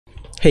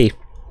Hey,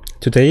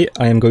 today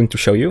I am going to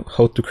show you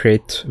how to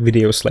create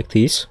videos like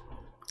these.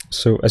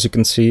 So as you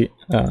can see,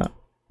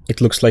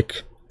 it looks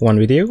like one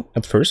video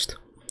at first,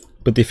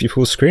 but if you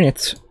full screen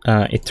it,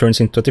 it turns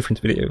into a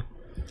different video.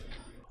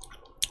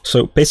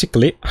 So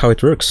basically how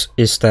it works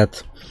is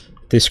that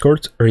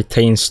Discord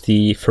retains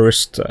the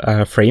first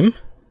frame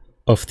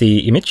of the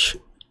image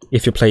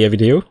if you play a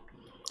video,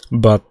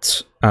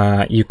 but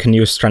you can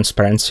use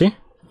transparency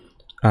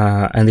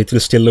and it will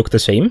still look the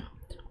same.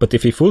 But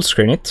if you full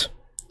screen it,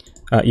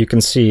 you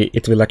can see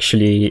it will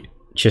actually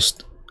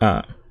just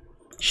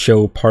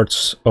show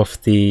parts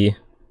of the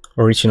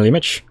original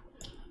image,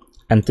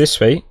 and this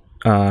way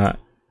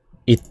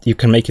you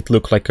can make it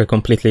look like a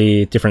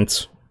completely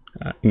different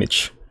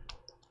image.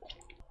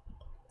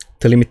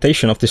 The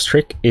limitation of this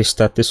trick is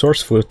that the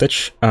source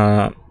footage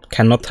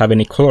cannot have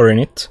any color in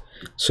it.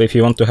 So if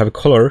you want to have a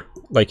color,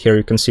 like here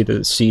you can see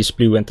the sea is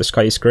blue and the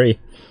sky is gray,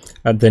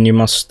 then you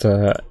must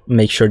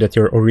make sure that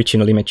your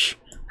original image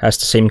has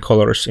the same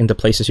colors in the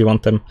places you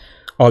want them.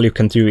 All you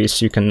can do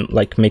is you can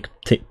like make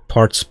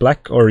parts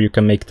black, or you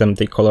can make them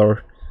the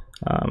color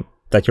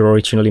that your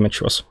original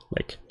image was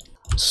like.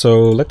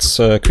 So let's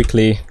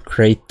quickly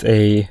create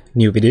a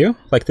new video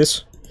like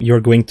this.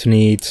 You're going to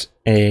need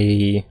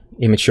a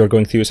image you're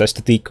going to use as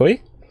the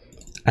decoy,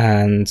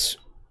 and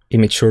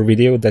image or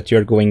video that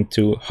you're going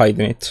to hide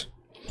in it.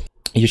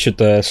 You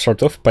should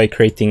start off by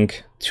creating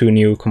two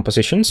new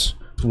compositions,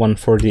 one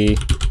for the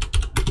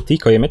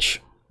decoy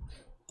image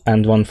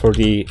and one for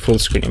the full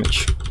screen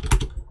image.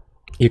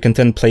 You can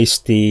then place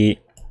the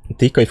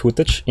decoy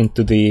footage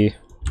into the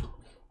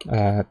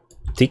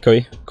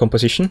decoy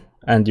composition,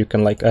 and you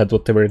can like add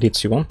whatever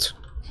edits you want.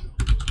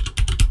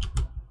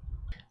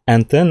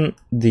 And then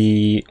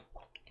the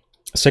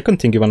second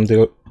thing you want to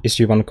do is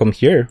you want to come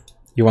here,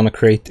 you want to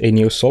create a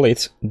new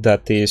solid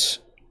that is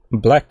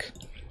black,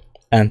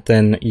 and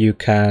then you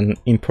can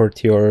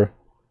import your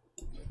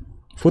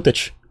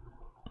footage.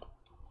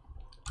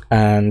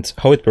 And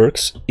how it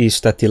works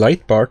is that the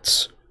light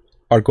parts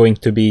are going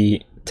to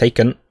be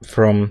taken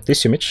from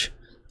this image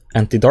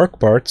and the dark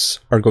parts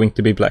are going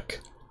to be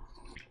black.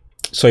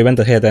 So I went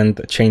ahead and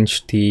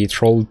changed the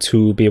troll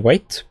to be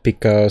white,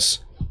 because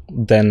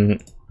then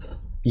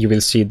you will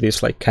see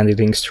this like candy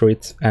rings through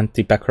it and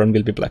the background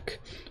will be black,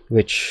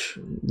 which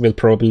will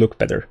probably look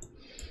better.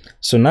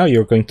 So now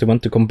you're going to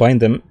want to combine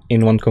them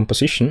in one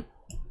composition.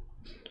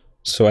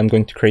 So I'm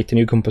going to create a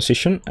new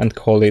composition and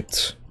call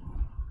it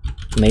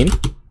main.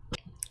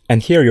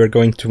 And here you're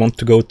going to want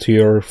to go to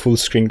your full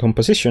screen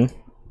composition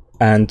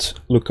and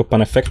look up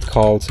an effect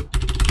called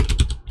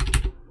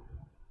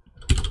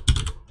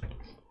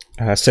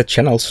set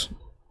channels.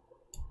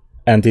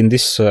 And in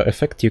this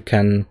effect you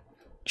can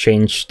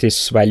change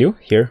this value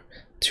here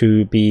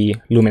to be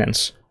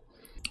luminance.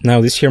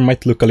 Now this here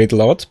might look a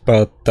little odd,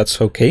 but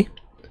that's okay.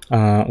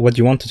 What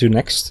you want to do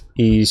next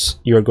is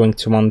you're going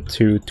to want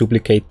to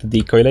duplicate the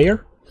decoy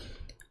layer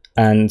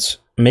and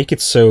make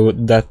it so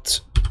that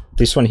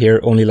this one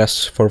here only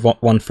lasts for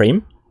one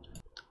frame,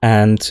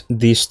 and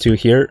these two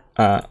here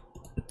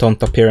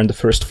don't appear in the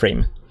first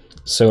frame.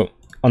 So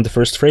on the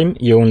first frame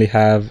you only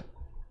have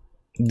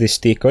this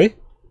decoy,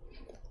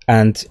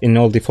 and in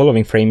all the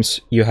following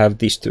frames you have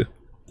these two.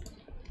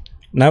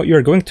 Now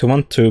you're going to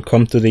want to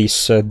come to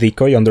this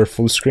decoy under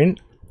full screen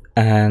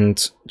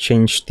and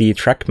change the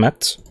track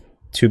matte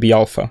to be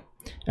alpha.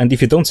 And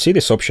if you don't see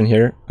this option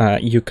here,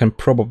 you can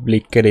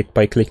probably get it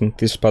by clicking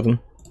this button.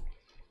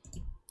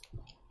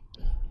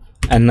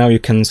 And now you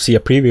can see a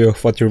preview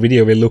of what your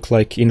video will look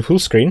like in full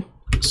screen.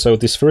 So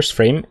this first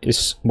frame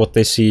is what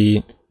they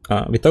see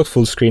without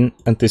full screen,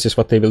 and this is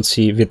what they will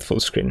see with full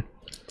screen.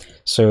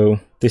 So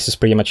this is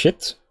pretty much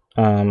it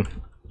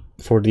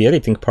for the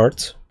editing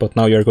part, but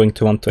now you're going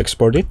to want to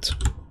export it.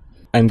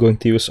 I'm going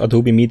to use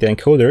Adobe Media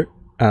Encoder,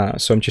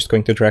 so I'm just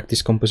going to drag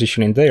this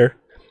composition in there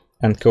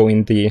and go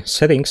in the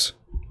settings.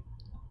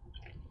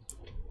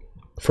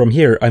 From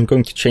here I'm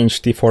going to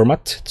change the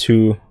format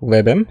to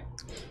WebM.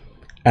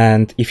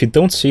 And if you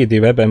don't see the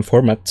WebM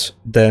format,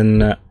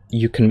 then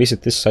you can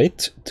visit this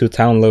site to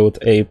download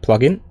a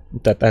plugin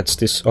that adds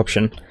this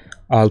option.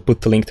 I'll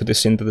put the link to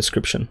this in the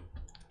description.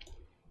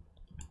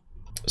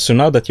 So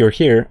now that you're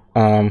here,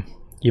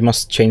 you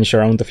must change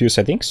around a few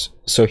settings.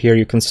 So here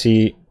you can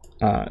see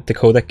the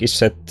codec is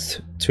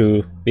set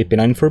to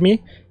VP9 for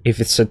me.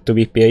 If it's set to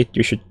VP8,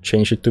 you should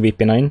change it to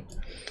VP9.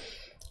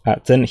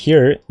 Then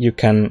here you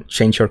can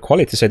change your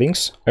quality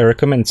settings. I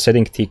recommend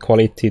setting the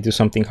quality to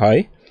something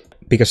high,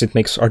 because it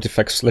makes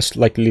artifacts less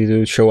likely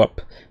to show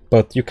up,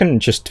 but you can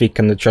just tweak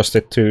and adjust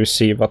it to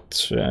see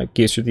what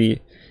gives you the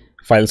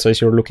file size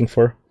you're looking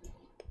for.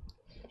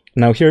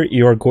 Now here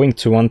you are going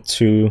to want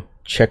to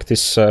check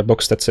this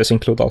box that says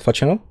include alpha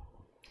channel,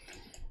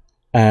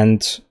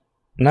 and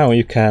now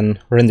you can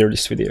render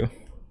this video.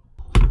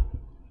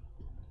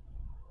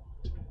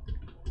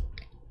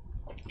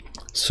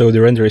 So the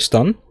render is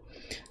done,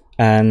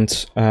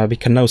 and we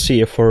can now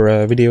see if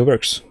our video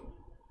works.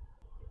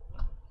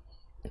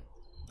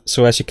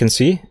 So as you can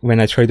see,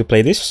 when I try to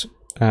play this,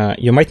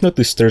 You might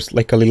notice there's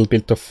like a little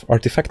bit of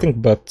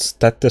artifacting, but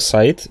that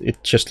aside,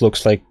 it just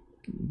looks like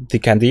the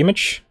candy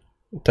image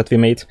that we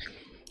made.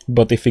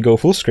 But if we go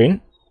full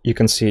screen, you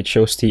can see it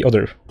shows the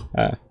other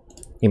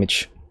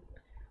image.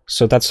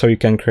 So that's how you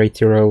can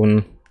create your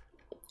own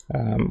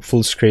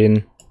full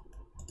screen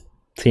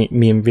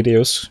meme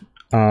videos.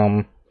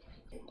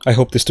 I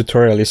hope this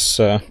tutorial is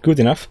good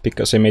enough,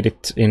 because I made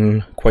it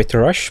in quite a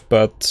rush,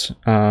 but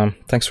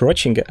thanks for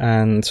watching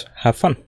and have fun!